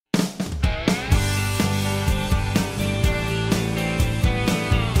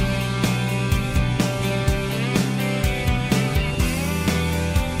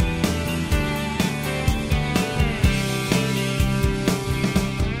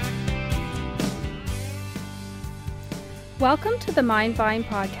Welcome to the Mindvine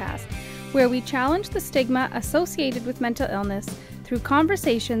podcast, where we challenge the stigma associated with mental illness through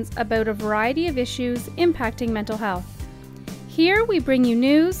conversations about a variety of issues impacting mental health. Here we bring you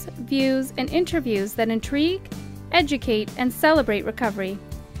news, views, and interviews that intrigue, educate, and celebrate recovery.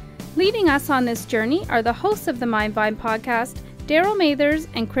 Leading us on this journey are the hosts of the Mindvine podcast, Daryl Mathers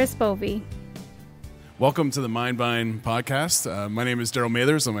and Chris Bovey. Welcome to the Mindvine podcast. My name is Daryl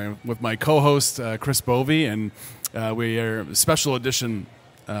Mathers. I'm with my co-host, Chris Bovey, and we are a special edition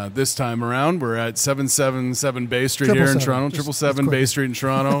this time around. We're at 777 Bay Street here in Toronto, 777 Bay Street in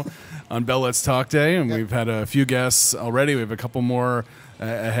Toronto on Bell Let's Talk Day, and we've had a few guests already. We have a couple more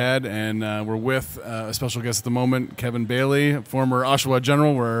ahead, and we're with a special guest at the moment, Kevin Bailey, former Oshawa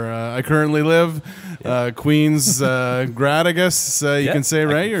General, where I currently live, Queens grad, I guess you can say,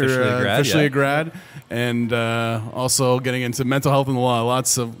 right? You're officially a grad. And also getting into mental health and the law.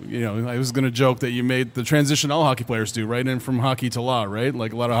 Lots of, I was going to joke that you made the transition all hockey players do, right? And from hockey to law, right?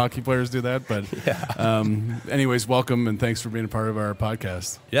 Like a lot of hockey players do that. But anyways, welcome and thanks for being a part of our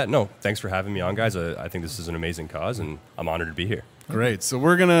podcast. Yeah, no, thanks for having me on, guys. I think this is an amazing cause, and I'm honored to be here. Great. So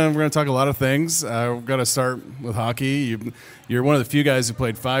we're gonna talk a lot of things. We're gonna start with hockey. You're one of the few guys who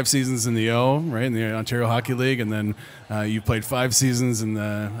played 5 seasons in the O, right, in the Ontario Hockey League, and then you played 5 seasons in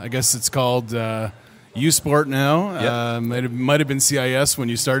the, I guess it's called U Sport now. Yep. Might have been CIS when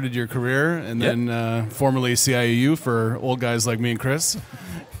you started your career, and then formerly CIU for old guys like me and Chris.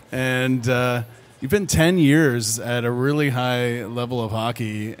 And you've been 10 years at a really high level of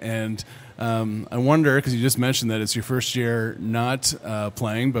hockey, and I wonder, because you just mentioned that it's your first year not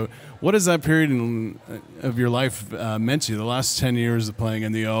playing, but what has that period of your life meant to you, the last 10 years of playing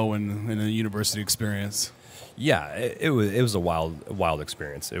in the O and in a university experience? Yeah, it was a wild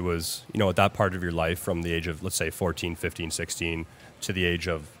experience. It was, at that part of your life from the age of, let's say, 14, 15, 16 to the age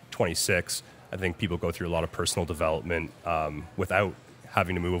of 26, I think people go through a lot of personal development without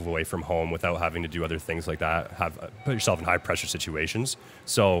having to move away from home, without having to do other things like that, put yourself in high-pressure situations.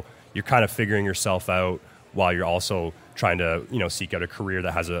 So you're kind of figuring yourself out while you're also trying to, seek out a career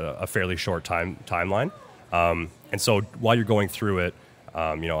that has a fairly short timeline. And so while you're going through it,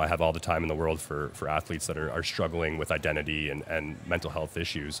 I have all the time in the world for athletes that are struggling with identity and mental health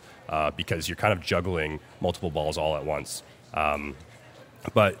issues because you're kind of juggling multiple balls all at once.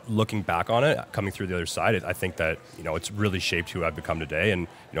 But looking back on it, coming through the other side, I think that, it's really shaped who I've become today. And,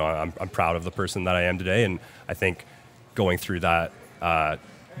 I'm proud of the person that I am today. And I think going through that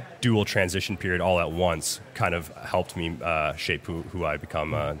dual transition period all at once kind of helped me shape who I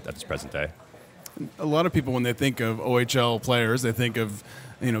become at this present day. A lot of people, when they think of OHL players, they think of,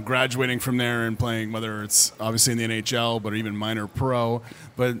 graduating from there and playing, whether it's obviously in the NHL, but even minor pro.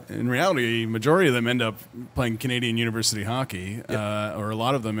 But in reality, majority of them end up playing Canadian university hockey, or a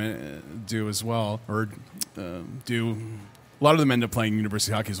lot of them do as well, or a lot of them end up playing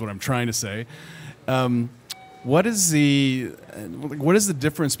university hockey is what I'm trying to say. What is the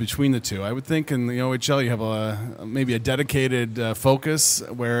difference between the two? I would think in the OHL you have maybe a dedicated focus,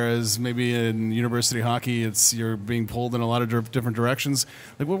 whereas maybe in university hockey you're being pulled in a lot of different directions.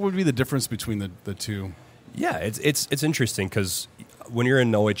 Like, what would be the difference between the two? Yeah, it's interesting because when you're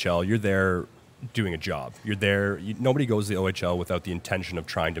in OHL, you're there doing a job. You're there. Nobody goes to the OHL without the intention of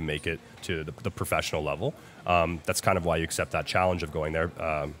trying to make it to the professional level. That's kind of why you accept that challenge of going there.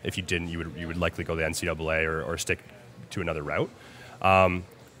 If you didn't, you would likely go to the NCAA or stick to another route.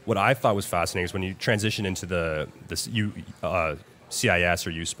 What I thought was fascinating is when you transition into this CIS or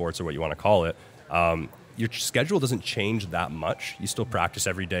U Sports or what you want to call it, your schedule doesn't change that much. You still practice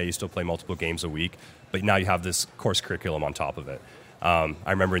every day. You still play multiple games a week, but now you have this course curriculum on top of it. I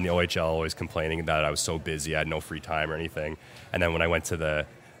remember in the OHL always complaining that I was so busy, I had no free time or anything. And then when I went to the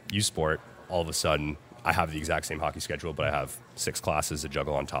U Sport, all of a sudden, I have the exact same hockey schedule, but I have 6 classes to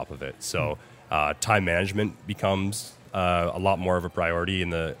juggle on top of it. So time management becomes a lot more of a priority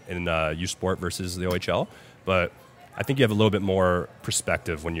in U Sport versus the OHL. But I think you have a little bit more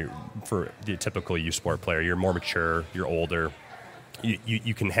perspective for the typical U Sport player. You're more mature, you're older,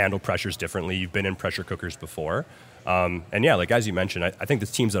 you can handle pressures differently. You've been in pressure cookers before. And yeah, like as you mentioned, I think the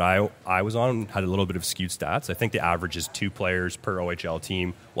teams that I was on had a little bit of skewed stats. I think the average is 2 players per OHL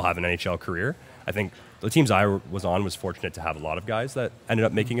team will have an NHL career. I think the teams I was on was fortunate to have a lot of guys that ended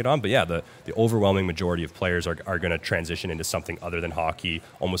up making it on. But yeah, the overwhelming majority of players are going to transition into something other than hockey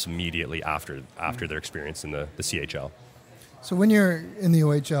almost immediately after their experience in the CHL. So when you're in the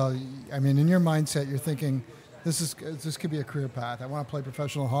OHL, I mean, in your mindset, you're thinking, this could be a career path. I want to play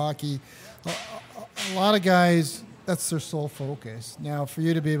professional hockey. A lot of guys, that's their sole focus. Now, for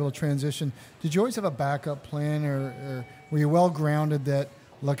you to be able to transition, did you always have a backup plan, or were you well grounded that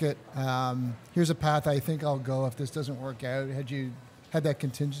look at, here's a path I think I'll go if this doesn't work out? Had you had that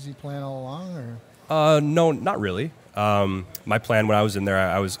contingency plan all along, or? No, not really. My plan when I was in there,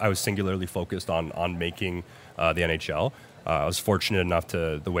 I was singularly focused on making the NHL. I was fortunate enough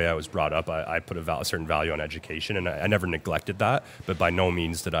to the way I was brought up. I put a certain value on education, and I never neglected that. But by no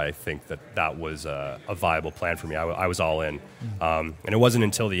means did I think that was a viable plan for me. I was all in, and it wasn't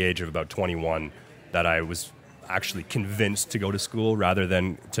until the age of about 21 that I was actually convinced to go to school rather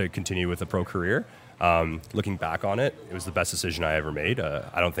than to continue with a pro career. Looking back on it, it was the best decision I ever made.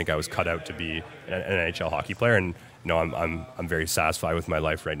 I don't think I was cut out to be an NHL hockey player, and I'm very satisfied with my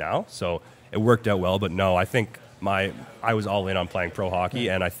life right now. So it worked out well. But no, I think I was all in on playing pro hockey,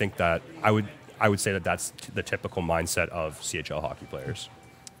 and I think that I would say that that's the typical mindset of CHL hockey players.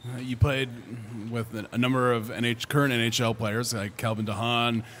 You played with a number of current NHL players like Calvin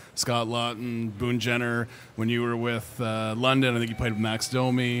DeHaan, Scott Laughton, Boone Jenner. When you were with London, I think you played with Max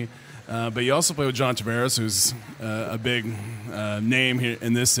Domi. But you also played with John Tavares, who's a big name here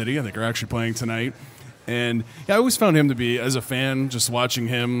in this city. I think are actually playing tonight. And I always found him to be, as a fan, just watching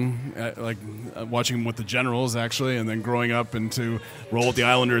him, watching him with the Generals, actually, and then growing up and to roll with the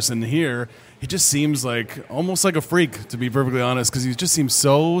Islanders and here, he just seems like almost like a freak, to be perfectly honest, because he just seems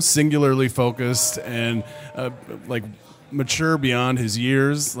so singularly focused and mature beyond his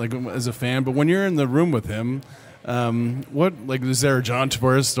years, as a fan. But when you're in the room with him, is there a John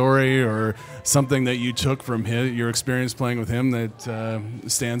Tavares story or something that you took from your experience playing with him that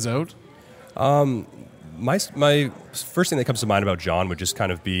stands out? My first thing that comes to mind about John would just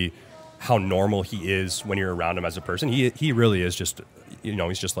kind of be how normal he is when you're around him as a person. He really is just,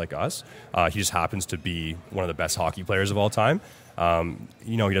 he's just like us. He just happens to be one of the best hockey players of all time.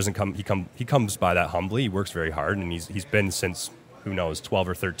 He comes by that humbly. He works very hard, and he's been since, 12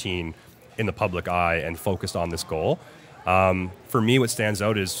 or 13 in the public eye and focused on this goal. For me, what stands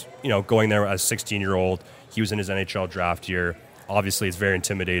out is, going there as a 16-year-old. He was in his NHL draft year. Obviously, it's very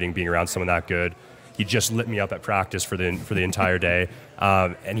intimidating being around someone that good. He just lit me up at practice for the entire day,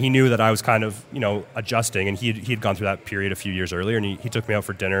 and he knew that I was kind of adjusting, and he'd gone through that period a few years earlier, and he took me out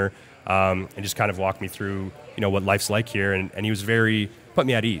for dinner and just kind of walked me through what life's like here, and he was put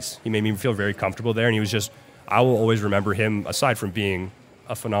me at ease. He made me feel very comfortable there, and he was just, I will always remember him, aside from being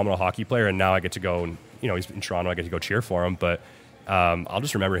a phenomenal hockey player, and now I get to go and he's in Toronto, I get to go cheer for him, but I'll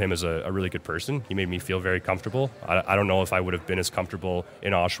just remember him as a really good person. He made me feel very comfortable. I don't know if I would have been as comfortable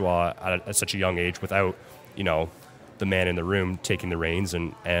in Oshawa at such a young age without, the man in the room taking the reins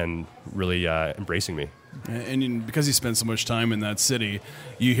and really embracing me. And because he spent so much time in that city,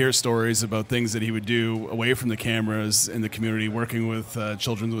 you hear stories about things that he would do away from the cameras in the community, working with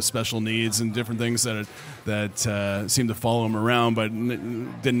children with special needs and different things that seemed to follow him around, but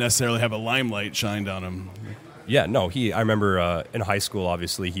didn't necessarily have a limelight shined on him. Yeah, no, I remember in high school,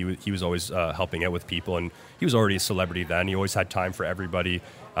 obviously, he was always helping out with people, and he was already a celebrity then. He always had time for everybody.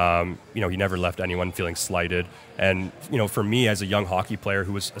 He never left anyone feeling slighted. And, for me as a young hockey player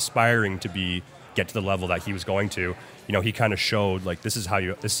who was aspiring to get to the level that he was going to, he kind of showed, this is how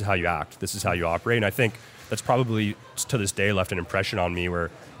you act, this is how you operate. And I think that's probably, to this day, left an impression on me where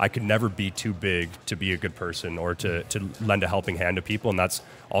I could never be too big to be a good person or to lend a helping hand to people. And that's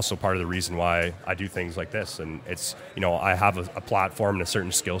also part of the reason why I do things like this. And it's, I have a platform and a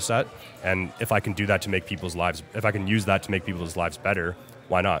certain skill set. And if I can do that to make people's lives, if I can use that to make people's lives better,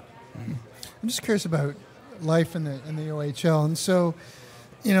 why not? I'm just curious about life in the OHL. And so,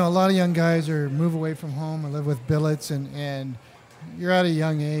 a lot of young guys move away from home or live with billets, and you're at a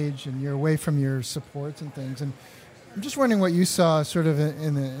young age and you're away from your supports and things. And I'm just wondering what you saw sort of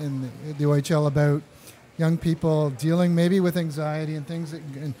in the OHL about young people dealing maybe with anxiety and things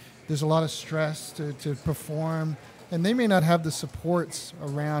and there's a lot of stress to perform, and they may not have the supports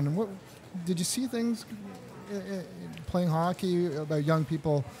around. And what did you see things playing hockey about young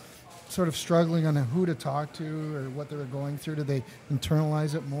people sort of struggling on who to talk to or what they were going through? Did they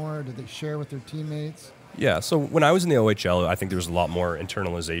internalize it more? Did they share with their teammates? Yeah, so when I was in the OHL, I think there was a lot more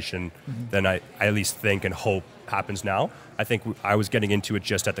internalization than I at least think and hope happens now. I think I was getting into it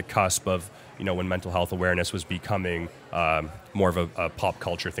just at the cusp of, when mental health awareness was becoming more of a pop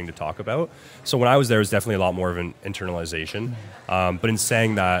culture thing to talk about. So when I was there, it was definitely a lot more of an internalization. But in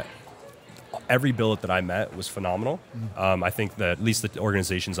saying that, every billet that I met was phenomenal. I think that at least the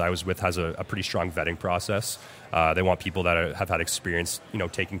organizations I was with has a pretty strong vetting process. They want people that have had experience,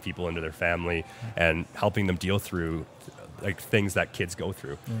 taking people into their family and helping them deal through things that kids go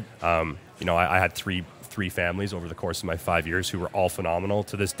through. I had three families over the course of my 5 years who were all phenomenal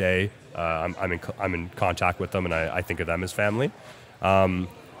to this day. I'm in contact with them, and I think of them as family.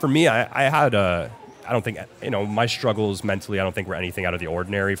 For me, I had I don't think, my struggles mentally, I don't think were anything out of the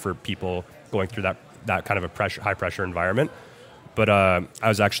ordinary for people going through that kind of a high pressure environment. But I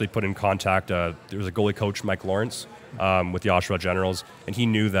was actually put in contact. There was a goalie coach, Mike Lawrence, with the Oshawa Generals, and he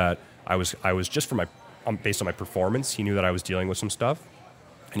knew that I was just based on my performance, he knew that I was dealing with some stuff,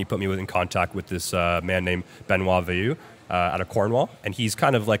 and he put me in contact with this man named Benoit Veilleux out of Cornwall, and he's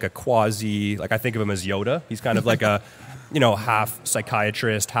kind of like a quasi, like I think of him as Yoda. He's kind of like a, half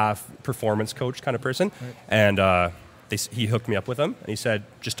psychiatrist, half performance coach kind of person, right. And he hooked me up with him, and he said,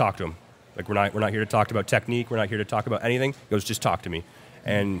 just talk to him. Like we're not here to talk about technique. We're not here to talk about anything. He goes, just talk to me.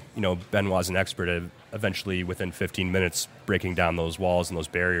 And Benoit's an expert at eventually within 15 minutes breaking down those walls and those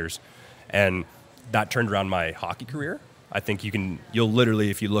barriers, and that turned around my hockey career. I think you'll literally,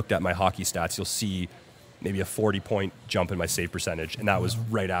 if you looked at my hockey stats, you'll see maybe a 40-point jump in my save percentage, and that was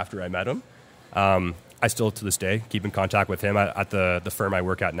right after I met him. I still to this day keep in contact with him at the firm I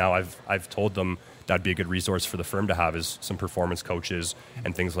work at now. I've told them that'd be a good resource for the firm to have is some performance coaches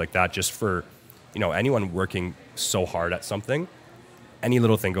and things like that, just for anyone working so hard at something. Any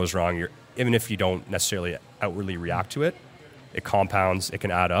little thing goes wrong, even if you don't necessarily outwardly react to it, it compounds, it can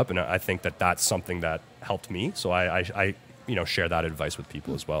add up, and I think that's something that helped me. So I share that advice with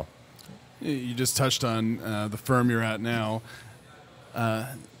people as well. You just touched on the firm you're at now.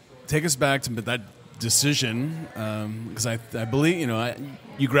 Take us back to that decision, because I believe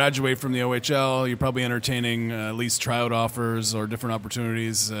you graduate from the OHL. You're probably entertaining at least tryout offers or different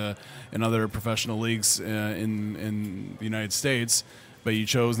opportunities in other professional leagues in the United States. But you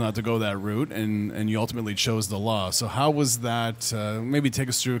chose not to go that route, and you ultimately chose the law. So how was that? Maybe take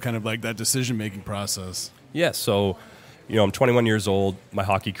us through kind of like that decision-making process. Yeah, so, I'm 21 years old. My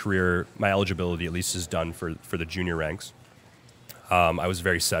hockey career, my eligibility at least is done for the junior ranks. I was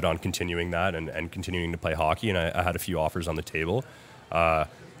very set on continuing that and continuing to play hockey, and I had a few offers on the table. I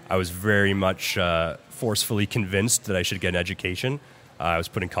was very much forcefully convinced that I should get an education. I was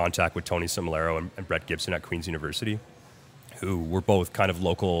put in contact with Tony Similaro and Brett Gibson at Queen's University, who were both kind of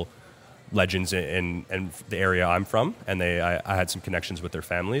local legends in the area I'm from, and I had some connections with their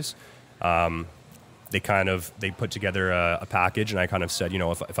families. They put together a package, and I kind of said,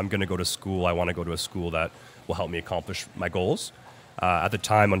 if I'm going to go to school, I want to go to a school that will help me accomplish my goals. At the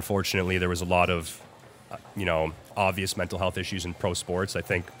time, unfortunately, there was a lot of, obvious mental health issues in pro sports. I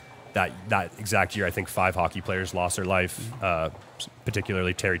think that exact year, 5 hockey players lost their life,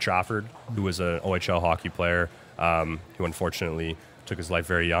 particularly Terry Trafford, who was an OHL hockey player, who unfortunately took his life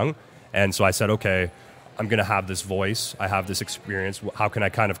very young. And so I said, okay, I'm going to have this voice. I have this experience. How can I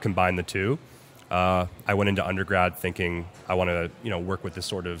kind of combine the two? I went into undergrad thinking I want to, work with this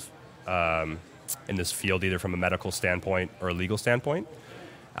sort of in this field, either from a medical standpoint or a legal standpoint.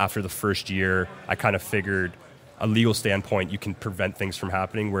 After the first year, I kind of figured a legal standpoint, you can prevent things from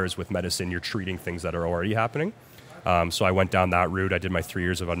happening, whereas with medicine, you're treating things that are already happening. So I went down that route. I did my 3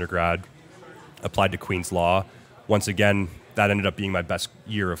 years of undergrad, applied to Queen's Law. Once again, that ended up being my best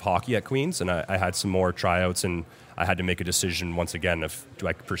year of hockey at Queen's, and I had some more tryouts, and I had to make a decision once again of do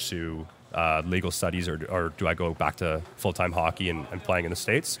I pursue legal studies or do I go back to full-time hockey and playing in the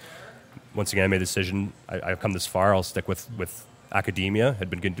States. Once again, I made a decision. I've come this far. I'll stick with academia. Had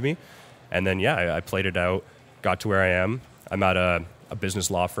been good to me. And then, I played it out, got to where I am. I'm at a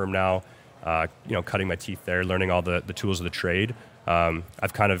business law firm now, cutting my teeth there, learning all the tools of the trade.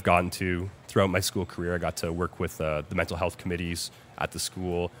 I've kind of gotten to, throughout my school career, I got to work with the mental health committees at the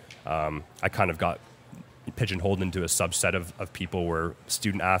school. I kind of got pigeonholed into a subset of people where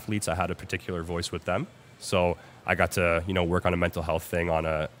student athletes, I had a particular voice with them. So I got to, work on a mental health thing on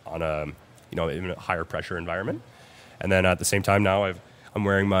a in a higher pressure environment. And then at the same time now I'm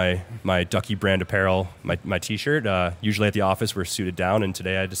wearing my Ducky brand apparel, my t-shirt. Usually at the office we're suited down, and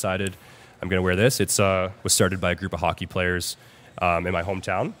today I decided I'm going to wear this. It's was started by a group of hockey players in my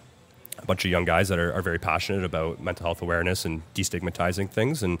hometown, a bunch of young guys that are very passionate about mental health awareness and destigmatizing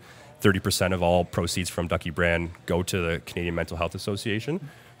things. And 30% of all proceeds from Ducky brand go to the Canadian Mental Health Association.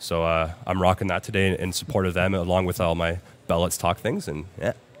 So I'm rocking that today in support of them, along with all my Bell Let's Talk things. And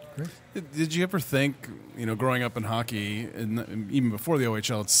yeah. Did you ever think, growing up in hockey, and even before the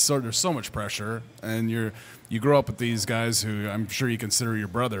OHL, there's so much pressure, and you grow up with these guys who I'm sure you consider your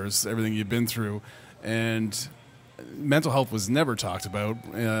brothers, everything you've been through, and mental health was never talked about,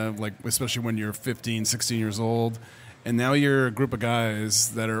 especially when you're 15, 16 years old. And now you're a group of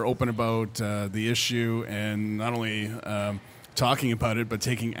guys that are open about the issue, and not only talking about it, but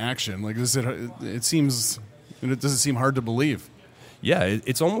taking action. Like, does it seem hard to believe? Yeah,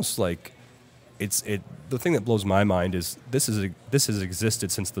 it's almost like the thing that blows my mind is this has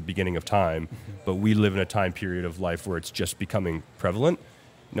existed since the beginning of time, but we live in a time period of life where it's just becoming prevalent.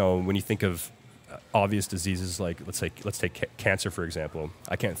 When you think of obvious diseases like let's take cancer for example.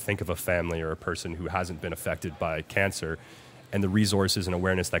 I can't think of a family or a person who hasn't been affected by cancer, and the resources and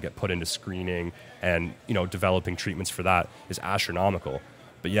awareness that get put into screening and developing treatments for that is astronomical.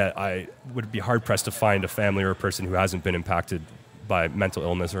 But yet I would be hard pressed to find a family or a person who hasn't been impacted by mental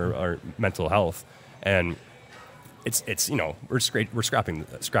illness or mental health. And it's we're scratching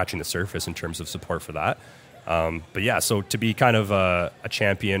the surface in terms of support for that. But yeah, so to be kind of a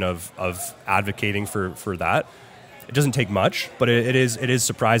champion of advocating for that, it doesn't take much, but it is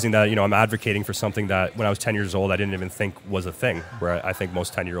surprising that I'm advocating for something that when I was 10 years old I didn't even think was a thing. Where I think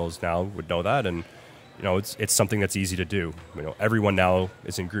most 10-year-olds now would know that, and it's something that's easy to do. Everyone now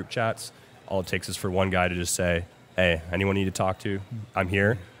is in group chats. All it takes is for one guy to just say, "Hey, anyone need to talk to? I'm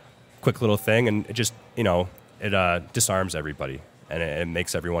here." Quick little thing, and it just it disarms everybody, and it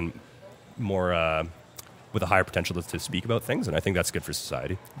makes everyone more with a higher potential to speak about things, and I think that's good for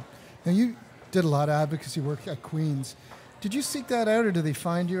society. Now, you did a lot of advocacy work at Queen's. Did you seek that out, or did they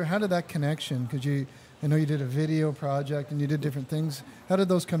find you? How did that connection? Because I know you did a video project and you did different things. How did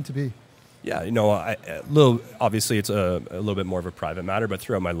those come to be? Yeah, obviously it's a little bit more of a private matter, but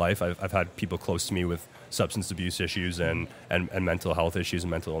throughout my life, I've had people close to me with substance abuse issues and mental health issues and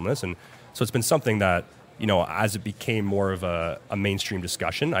mental illness, and so it's been something that as it became more of a mainstream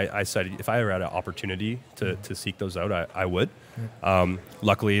discussion, I said if I ever had an opportunity to seek those out, I would.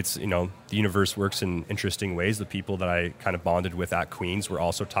 Luckily, it's the universe works in interesting ways. The people that I kind of bonded with at Queen's were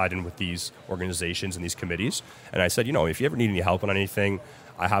also tied in with these organizations and these committees. And I said, if you ever need any help on anything,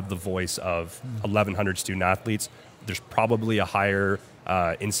 I have the voice of 1,100 student athletes. There's probably a higher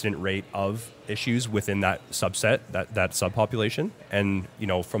incident rate of issues within that subset, that subpopulation. And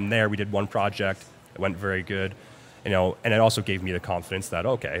from there, we did one project. It went very good, and it also gave me the confidence that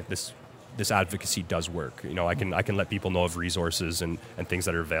this advocacy does work. I can let people know of resources and things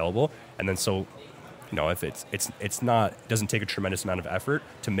that are available, and then if it doesn't take a tremendous amount of effort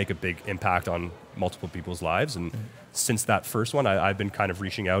to make a big impact on multiple people's lives. And since that first one, I've been kind of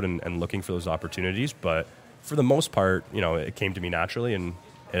reaching out and looking for those opportunities. But for the most part, it came to me naturally, and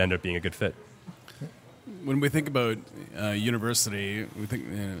it ended up being a good fit. When we think about university, we think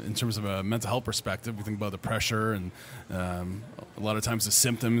in terms of a mental health perspective, we think about the pressure and a lot of times the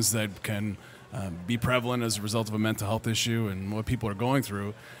symptoms that can be prevalent as a result of a mental health issue and what people are going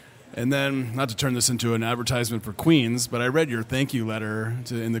through. And then, not to turn this into an advertisement for Queen's, but I read your thank you letter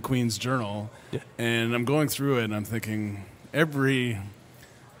in the Queen's Journal, and I'm going through it and I'm thinking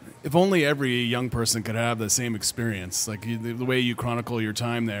if only every young person could have the same experience, like the way you chronicle your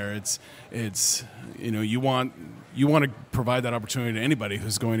time there, it's you want to provide that opportunity to anybody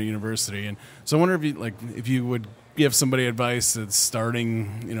who's going to university. And so I wonder if you would give somebody advice that's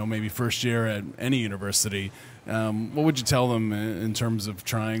starting, maybe first year at any university, what would you tell them in terms of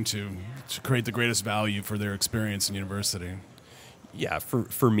trying to create the greatest value for their experience in university? Yeah,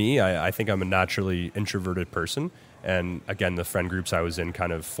 for me, I think I'm a naturally introverted person. And again, the friend groups I was in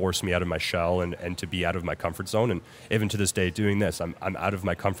kind of forced me out of my shell and to be out of my comfort zone. And even to this day, doing this, I'm out of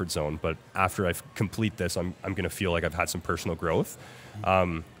my comfort zone. But after I complete this, I'm going to feel like I've had some personal growth.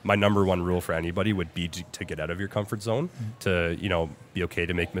 My number one rule for anybody would be to get out of your comfort zone, to be okay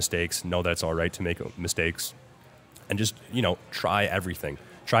to make mistakes, know that it's all right to make mistakes, and just try everything.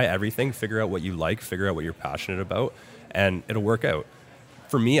 Figure out what you like, figure out what you're passionate about, and it'll work out.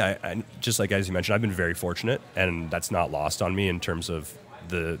 For me, I just like as you mentioned, I've been very fortunate, and that's not lost on me in terms of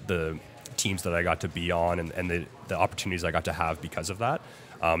the teams that I got to be on and the opportunities I got to have because of that.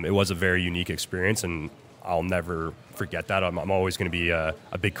 It was a very unique experience, and I'll never forget that. I'm always going to be a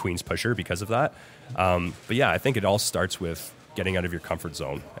big Queen's pusher because of that. But yeah, I think it all starts with getting out of your comfort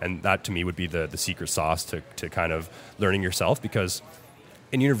zone, and that to me would be the secret sauce to kind of learning yourself. Because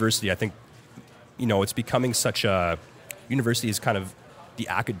in university, I think it's becoming such a university is kind of the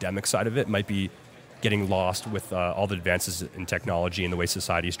academic side of it might be getting lost with all the advances in technology and the way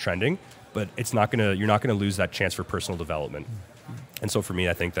society is trending, but you're not gonna lose that chance for personal development. And so for me,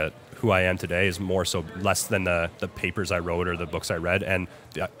 I think that who I am today is more so less than the papers I wrote or the books I read and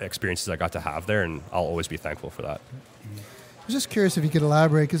the experiences I got to have there, and I'll always be thankful for that. I was just curious if you could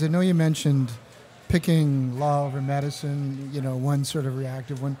elaborate, because I know you mentioned picking law over medicine, one sort of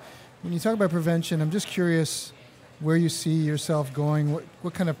reactive one. When you talk about prevention, I'm just curious where you see yourself going,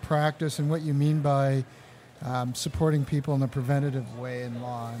 what kind of practice and what you mean by supporting people in a preventative way in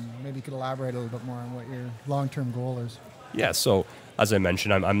law, and maybe you could elaborate a little bit more on what your long-term goal is. Yeah, so as I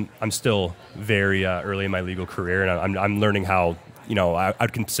mentioned, I'm still very early in my legal career, and I'm learning how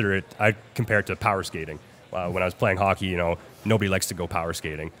I'd compare it to power skating. When I was playing hockey, nobody likes to go power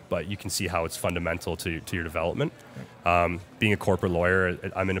skating, but you can see how it's fundamental to your development. Being a corporate lawyer,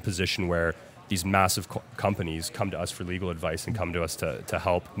 I'm in a position where these massive companies come to us for legal advice and come to us to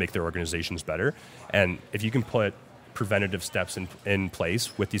help make their organizations better. And if you can put preventative steps in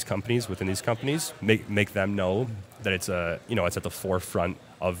place with these companies, within these companies, make them know that it's it's at the forefront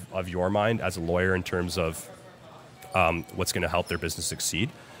of your mind as a lawyer in terms of what's going to help their business succeed.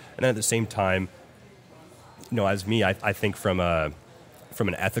 And then at the same time, as me, I think from an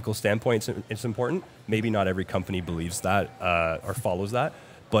ethical standpoint, it's important. Maybe not every company believes that or follows that,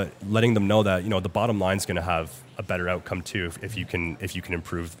 but letting them know that the bottom line is going to have a better outcome too if you can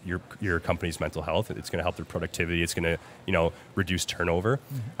improve your company's mental health. It's going to help their productivity. It's going to reduce turnover.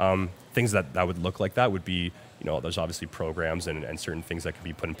 Things that would look like that would be there's obviously programs and certain things that can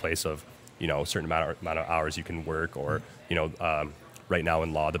be put in place of a certain amount of hours you can work, or right now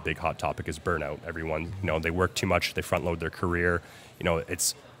in law the big hot topic is burnout. Everyone they work too much, they front load their career.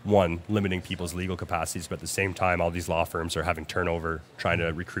 It's one, limiting people's legal capacities, but at the same time, all these law firms are having turnover, trying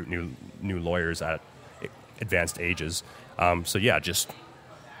to recruit new lawyers at advanced ages. Just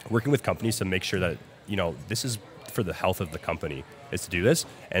working with companies to make sure that this is for the health of the company is to do this,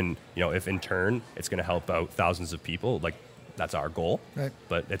 and if in turn it's going to help out thousands of people, like that's our goal. Right.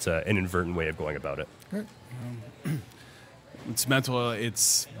 But it's an inadvertent way of going about it. Right. It's mental.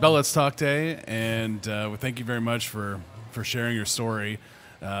 It's Bell Let's Talk Day, and thank you very much for sharing your story.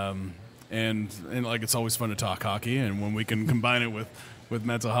 And like it's always fun to talk hockey, and when we can combine it with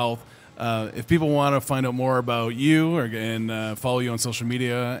mental health. If people want to find out more about you and follow you on social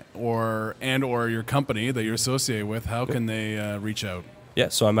media or your company that you're associated with, how can they reach out? Yeah,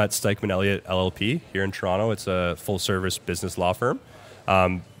 so I'm at Stikeman Elliott LLP here in Toronto. It's a full-service business law firm.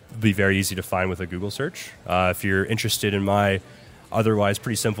 Be very easy to find with a Google search. If you're interested in my otherwise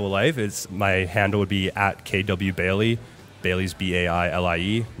pretty simple life, my handle would be at KW Bailey. Bailey's Bailie.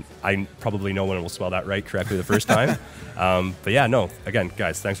 I probably no one will spell that right correctly the first time. Again,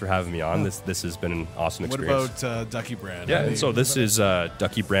 guys, thanks for having me on. This has been an awesome experience. What about Ducky Brand? Yeah, and so this is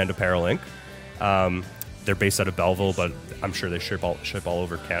Ducky Brand Apparel Inc. They're based out of Belleville, but I'm sure they ship all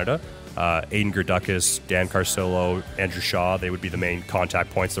over Canada. Aiden Gerdukas, Dan Carcillo, Andrew Shaw, they would be the main contact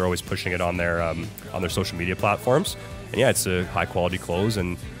points. They're always pushing it on their social media platforms. And yeah, it's a high quality clothes,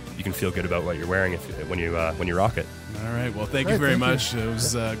 and you can feel good about what you're wearing when you rock it. All right. Well, thank you very much. It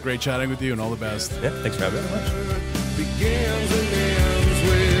was great chatting with you, and all the best. Yeah, thanks for having me.